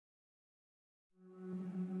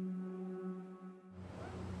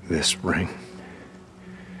This ring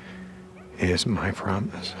is my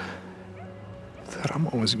promise that I'm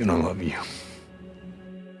always gonna love you.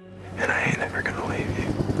 And I ain't ever gonna leave you.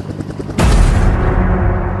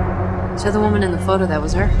 So the woman in the photo, that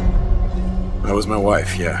was her? That was my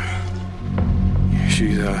wife, yeah.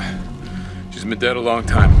 She's been dead a long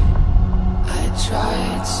time. I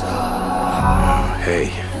tried so hard.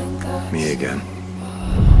 Hey, me again.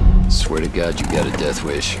 Swear to God, you got a death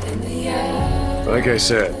wish. Like I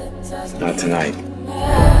said, not tonight.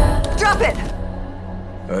 Drop it!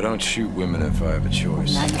 I don't shoot women if I have a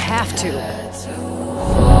choice. Now you have to.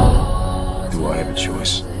 Do I have a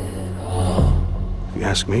choice? If you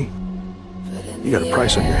ask me, you got a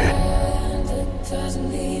price on your head.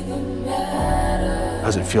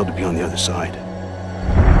 How's it feel to be on the other side?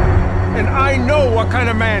 And I know what kind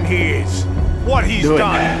of man he is. What he's Do it.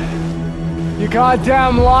 done. You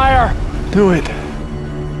goddamn liar! Do it.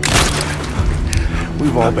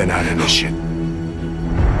 We've all been out in this shit.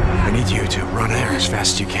 I need you to run there as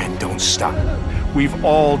fast as you can. Don't stop. We've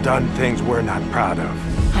all done things we're not proud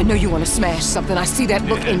of. I know you want to smash something. I see that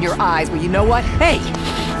look in your eyes. But you know what? Hey,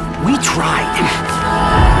 we tried.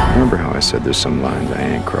 Remember how I said there's some lines I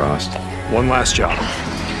ain't crossed? One last job.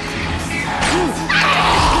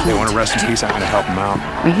 They want to rest in peace, I'm gonna help them out.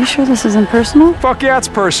 Are you sure this isn't personal? Fuck yeah, it's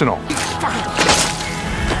personal.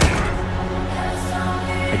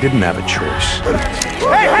 I didn't have a choice.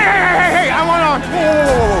 Hey, I want on.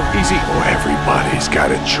 Whoa. Easy. Oh, everybody's got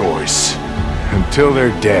a choice. Until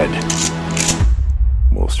they're dead.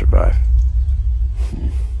 We'll survive.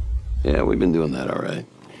 Yeah, we've been doing that all right.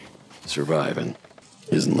 Surviving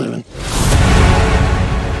isn't living.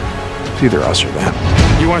 It's either us or them.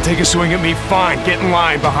 You want to take a swing at me? Fine. Get in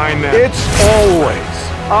line behind them. It's always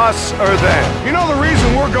us or them. You know the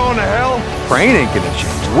reason we're going to hell? brain ain't gonna change.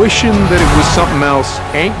 Wishing that it was something else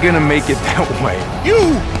ain't gonna make it that way.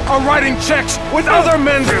 You are writing checks with other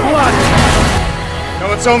men's blood.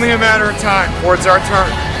 No, it's only a matter of time before it's our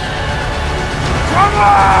turn. Come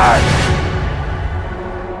on!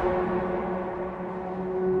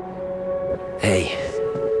 Hey,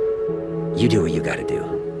 you do what you gotta do.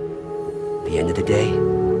 At the end of the day,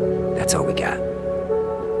 that's all we got.